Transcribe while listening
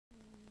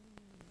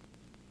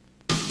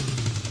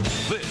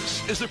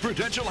This is the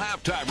Prudential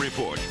Halftime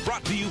Report,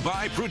 brought to you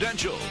by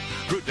Prudential.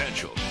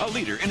 Prudential, a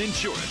leader in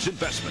insurance,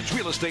 investments,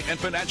 real estate, and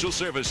financial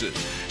services.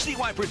 See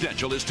why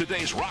Prudential is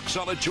today's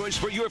rock-solid choice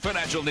for your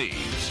financial needs.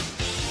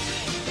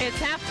 It's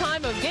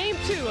halftime of Game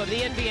 2 of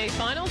the NBA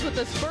Finals with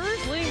the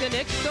Spurs leading the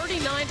Knicks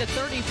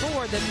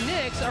 39-34. The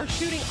Knicks are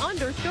shooting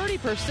under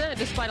 30%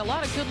 despite a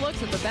lot of good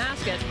looks at the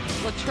basket.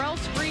 Latrell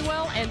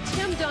Sprewell and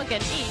Tim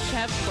Duncan each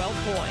have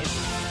 12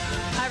 points.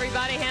 Hi,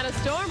 everybody. Hannah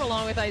Storm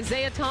along with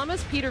Isaiah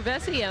Thomas, Peter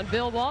Vesey, and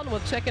Bill Walton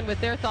will check in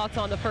with their thoughts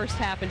on the first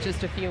half in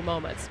just a few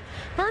moments.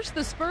 First,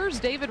 the Spurs'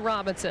 David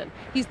Robinson.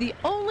 He's the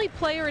only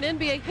player in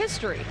NBA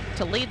history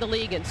to lead the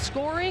league in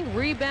scoring,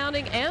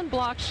 rebounding, and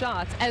blocked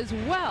shots, as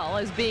well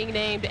as being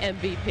named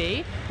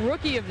MVP,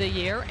 Rookie of the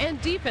Year,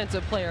 and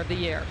Defensive Player of the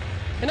Year.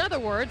 In other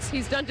words,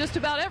 he's done just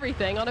about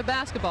everything on a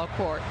basketball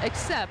court,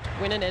 except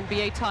win an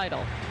NBA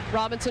title.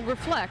 Robinson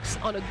reflects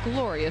on a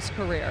glorious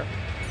career.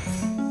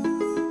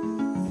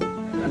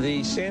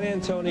 The San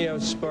Antonio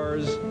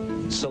Spurs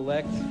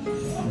select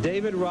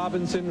David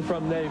Robinson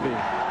from Navy.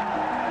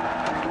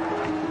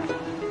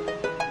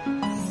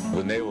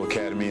 The Naval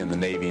Academy and the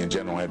Navy in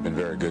general have been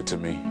very good to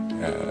me.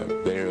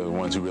 They're the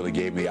ones who really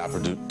gave me the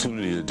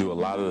opportunity to do a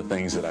lot of the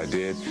things that I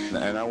did.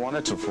 And I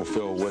wanted to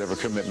fulfill whatever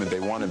commitment they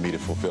wanted me to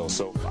fulfill.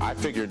 So I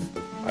figured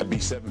I'd be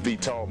 7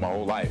 feet tall my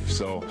whole life.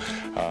 So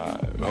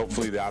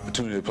hopefully the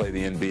opportunity to play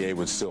the NBA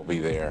would still be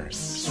there.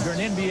 If you're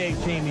an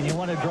NBA team and you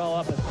want to draw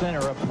up a center,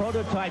 a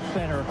prototype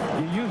center,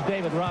 you use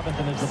David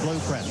Robinson as the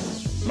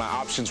blueprint. My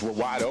options were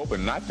wide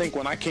open. And I think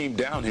when I came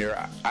down here,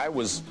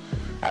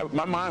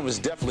 my mind was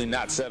definitely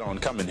not set on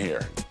coming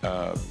here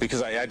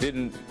because I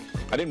didn't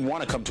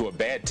want to come to a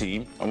bad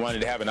team. I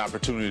wanted to have an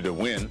opportunity to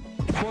win.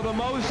 For the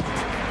most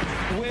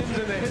wins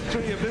in the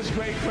history of this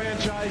great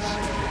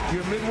franchise,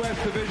 your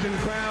Midwest Division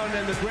crown,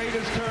 and the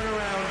greatest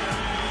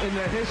turnaround in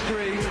the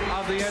history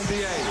of the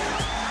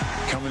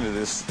NBA. Coming to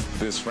this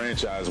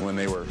franchise when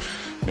they were,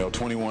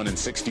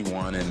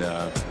 21-61,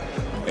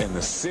 and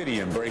the city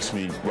embraced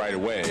me right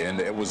away, and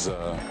it was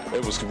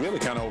really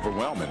kind of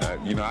overwhelming.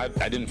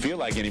 I didn't feel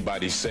like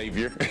anybody's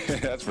savior,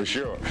 that's for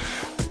sure.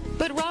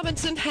 But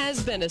Robinson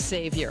has been a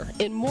savior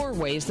in more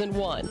ways than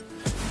one.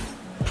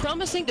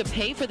 Promising to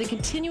pay for the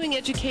continuing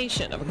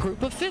education of a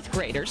group of 5th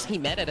graders he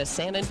met at a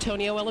San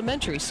Antonio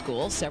elementary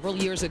school several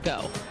years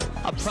ago.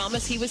 A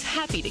promise he was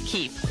happy to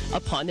keep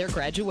upon their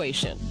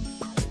graduation.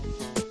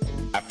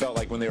 I felt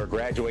like when they were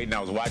graduating, I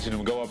was watching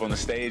them go up on the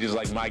stage. It's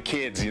like my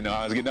kids,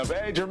 I was getting up,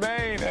 hey,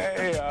 Jermaine,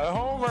 hey,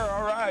 Homer,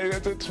 all right,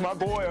 it's my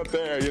boy up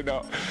there,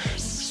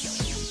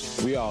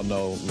 We all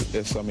know,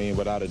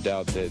 without a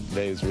doubt, that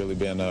Dave's really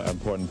been an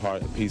important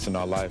piece in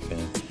our life.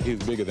 And he's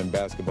bigger than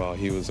basketball.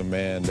 He was a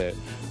man that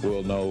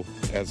we'll know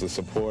as a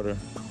supporter,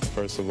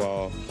 first of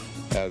all,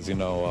 as, a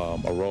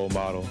role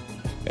model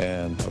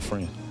and a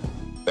friend.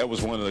 That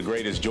was one of the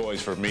greatest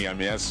joys for me.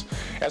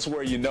 That's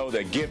where you know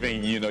that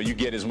giving, you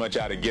get as much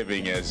out of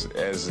giving as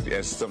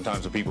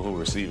sometimes the people who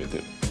receive it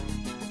do.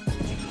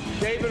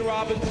 David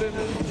Robinson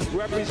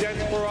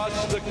represents for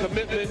us the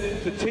commitment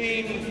to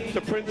team, to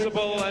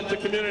principle, and to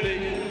community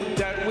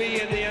that we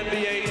in the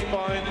NBA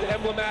find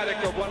emblematic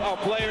of what our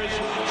players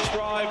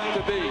strive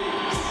to be.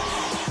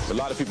 A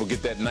lot of people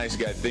get that nice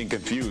guy thing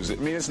confused.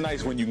 It's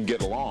nice when you can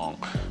get along,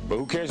 but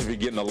who cares if you're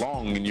getting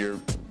along and you're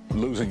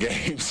losing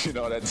games?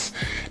 That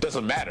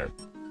doesn't matter.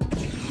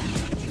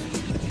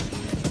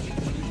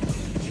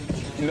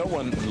 No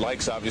one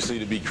likes, obviously,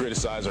 to be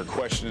criticized or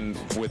questioned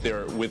with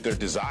their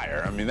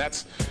desire.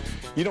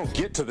 You don't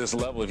get to this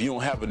level if you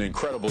don't have an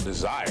incredible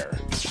desire.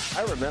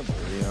 I remember,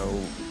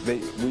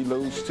 we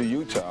lose to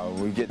Utah.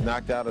 We get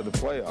knocked out of the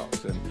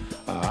playoffs. And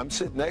I'm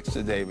sitting next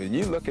to David, and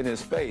you look in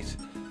his face,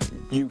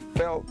 you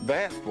felt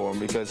bad for him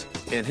because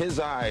in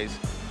his eyes,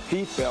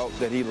 he felt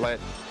that he let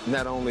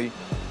not only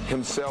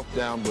himself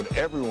down, but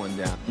everyone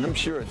down. I'm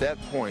sure at that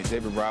point,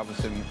 David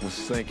Robinson was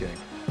thinking,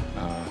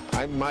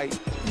 I might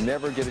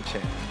never get a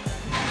chance.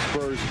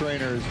 Spurs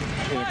trainers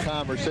in a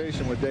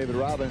conversation with David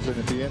Robinson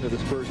at the end of the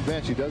Spurs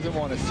bench. He doesn't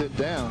want to sit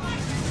down.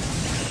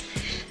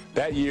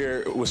 That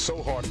year it was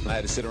so hard. I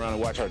had to sit around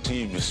and watch our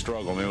team just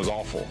struggle. It was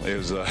awful. It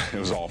was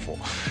awful.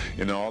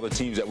 All the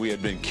teams that we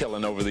had been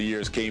killing over the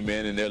years came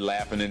in and they're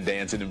laughing and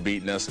dancing and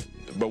beating us.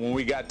 But when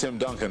we got Tim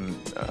Duncan,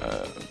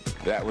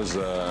 that was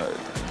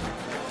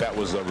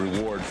a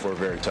reward for a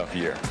very tough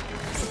year.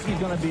 He's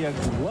going to be a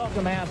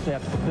welcome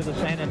asset to the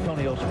San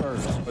Antonio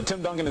Spurs. But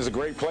Tim Duncan is a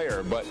great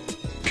player, but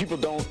people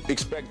don't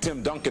expect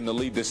Tim Duncan to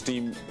lead this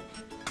team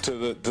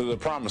to the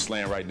promised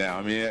land right now.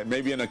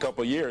 Maybe in a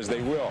couple of years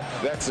they will.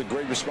 That's a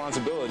great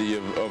responsibility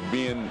of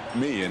being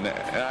me, and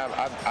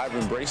I've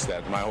embraced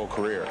that my whole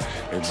career,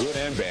 good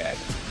and bad.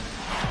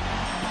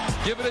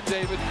 Give it to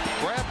David,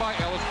 grabbed by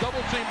Ellis,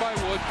 double teamed by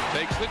Wood,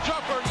 takes the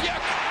jumper,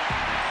 yes!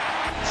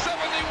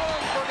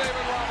 71 for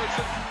David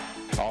Robinson.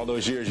 All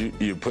those years,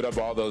 you put up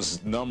all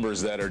those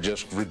numbers that are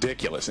just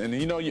ridiculous. And,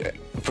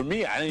 for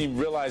me, I didn't even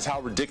realize how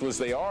ridiculous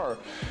they are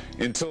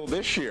until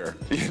this year.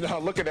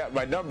 Looking at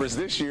my numbers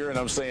this year, and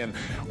I'm saying,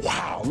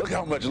 wow, look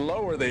how much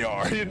lower they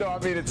are.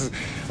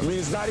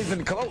 It's not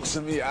even close.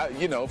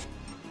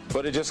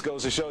 But it just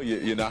goes to show you,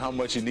 you know, how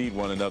much you need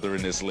one another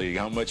in this league,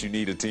 how much you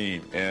need a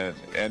team. And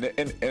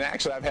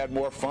actually, I've had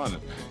more fun,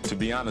 to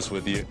be honest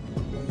with you.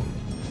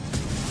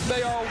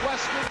 They are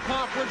Western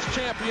Conference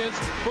champions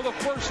for the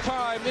first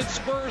time in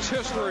Spurs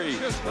history.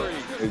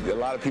 A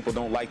lot of people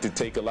don't like to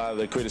take a lot of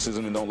the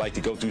criticism and don't like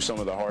to go through some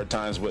of the hard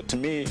times, but to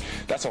me,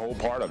 that's a whole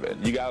part of it.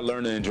 You got to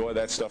learn to enjoy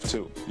that stuff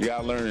too. You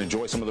got to learn to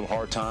enjoy some of the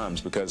hard times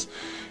because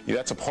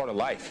that's a part of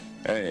life,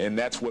 and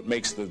that's what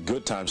makes the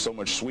good times so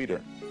much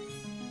sweeter.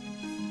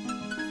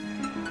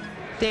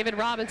 David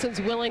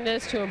Robinson's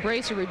willingness to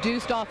embrace a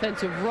reduced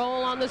offensive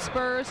role on the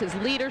Spurs, his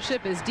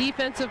leadership, his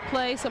defensive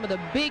play, some of the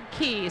big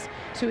keys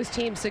to his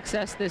team's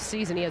success this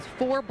season. He has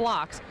 4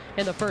 blocks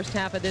in the first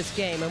half of this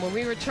game. And when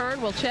we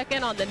return, we'll check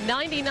in on the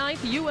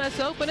 99th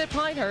U.S. Open at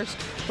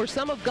Pinehurst, where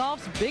some of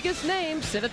golf's biggest names sit at